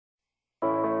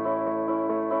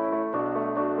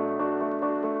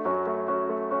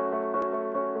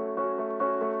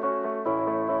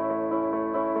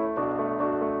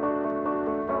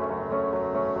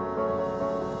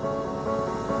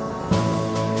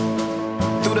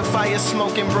Through the fire,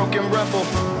 smoking broken rubble.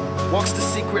 Walks the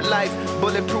secret life,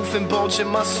 bulletproof and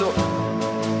bulging muscle.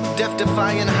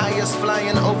 Death-defying, highest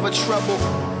flying over trouble.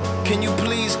 Can you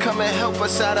please come and help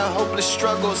us out of hopeless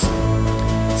struggles?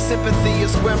 Sympathy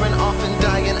is wearing off and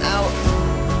dying out.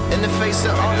 In the face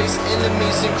of all these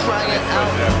enemies and crying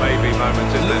out. There may be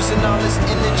moments in losing all this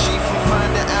energy from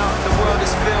finding out the world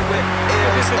is filled with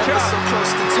ills, ever so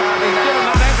close to timing out. He's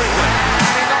done everything,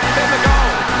 and he knocks in the goal.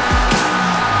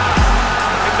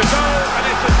 It's a goal, and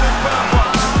it's a superb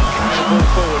one. And the ball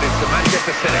forward into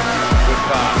Manchester City. Good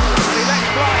pass. And he lets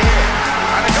fly here,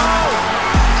 and a goal.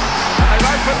 And they've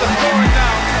opened the scoring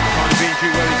now. Kind of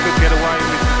injury where he could get away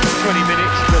with 20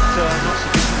 minutes, but not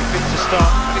sufficiently fit to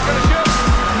start. And he's going to shoot.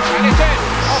 And it's in,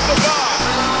 off the bar.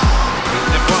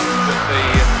 He's in once, but the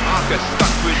marker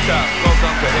stuck to his turf. Well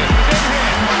done to him. He's in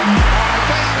here.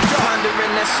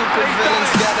 Pondering that super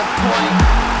villain's got a point.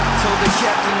 Told the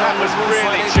captain that was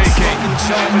really cheeky.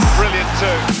 That was brilliant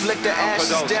too. Flicked the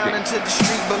ashes down into the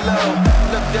street below.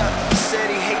 Looked up,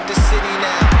 said he hate the city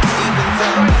now. Even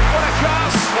though he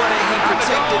swore that he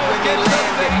protected when they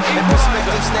landed. The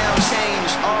perspectives now change,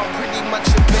 all pretty much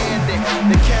abandoned.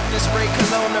 The captain sprayed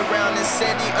cologne around and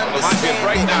said he understands it.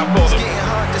 It's getting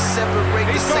hard to separate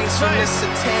the saints from the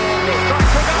satanic.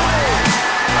 Strikes a goal!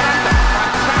 And that's a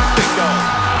fantastic goal.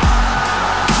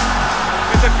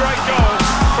 It's a great goal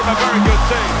from a very good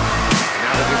team.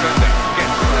 Now the defender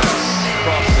gets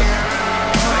across and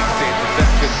makes the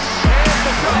interception. Here's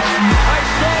the shot. They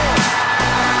score!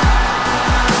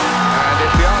 And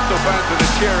it's the Arsenal fans that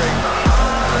are cheering.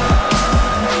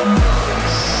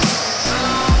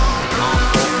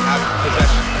 Arsenal have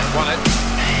possession. They won it.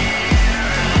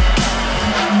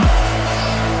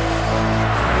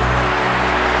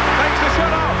 Takes the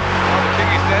shot off. Well, the king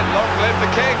is dead. Long live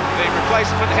the king. The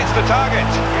replacement hits the target.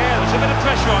 Yeah, there was a bit of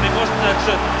pressure on him, wasn't there,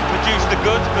 to produce the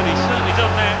goods, but he's certainly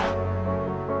done that.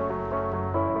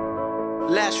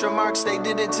 Last remarks, they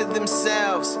did it to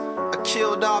themselves. I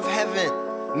killed off heaven,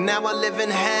 now I live in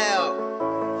hell.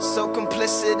 So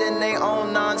complicit in their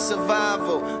own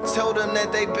non-survival. Told them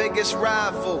that their biggest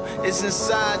rival is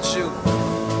inside you.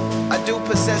 I do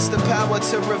possess the power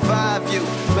to revive you,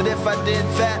 but if I did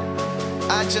that,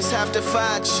 I just have to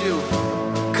fight you.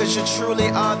 Cause you truly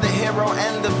are the hero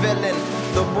and the villain.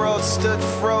 The world stood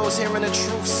froze, hearing the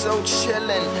truth so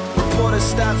chillin'. Reporters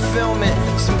stopped filming,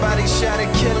 somebody shot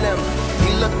and killed him.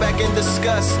 He looked back in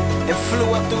disgust and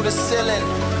flew up through the ceiling.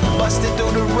 Busted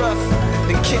through the roof,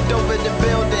 then kicked over the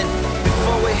building.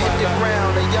 Before it hit the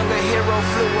ground, a younger hero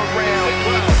flew around.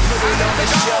 Put it on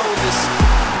his shoulders,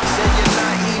 said you're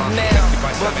naive now,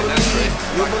 but believe,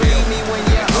 you'll believe me when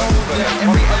you're older.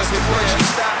 Every extra word you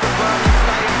stop above, you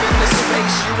fly up in the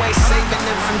space. You ain't saving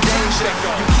them from danger,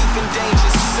 you keeping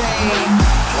danger safe.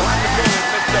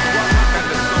 Mr. Brock and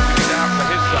the sorting it out for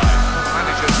his side.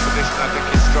 Manager's position, I think,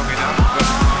 is strong enough, but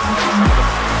some of them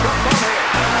dropped on here.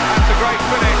 That's a great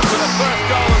finish for the first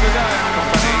goal of the game.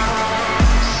 Company.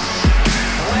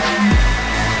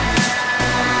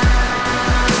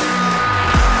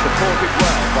 Supported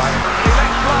well by him. He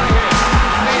lets fly here,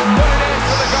 and he's put it in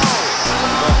for the goal.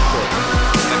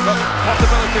 They've got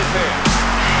possibilities here.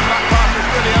 That pass has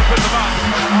really opened them up.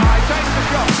 He takes the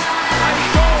shot, and he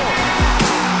scores.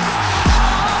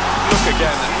 Look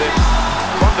again at this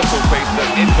wonderful piece of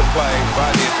interplay by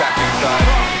the attacking side.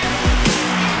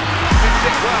 Hits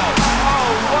it well. Oh,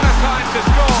 what a time to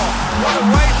score! What a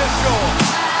way to score!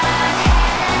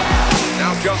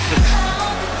 Now Johnson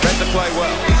read the play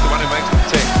well. He's the one who makes them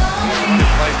tick. He's the one who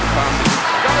plays the passes.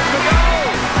 Goes for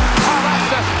goal! Oh,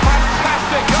 that's a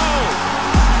fantastic goal!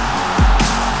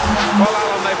 Well,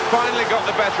 Alan, they've finally got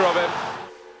the better of him.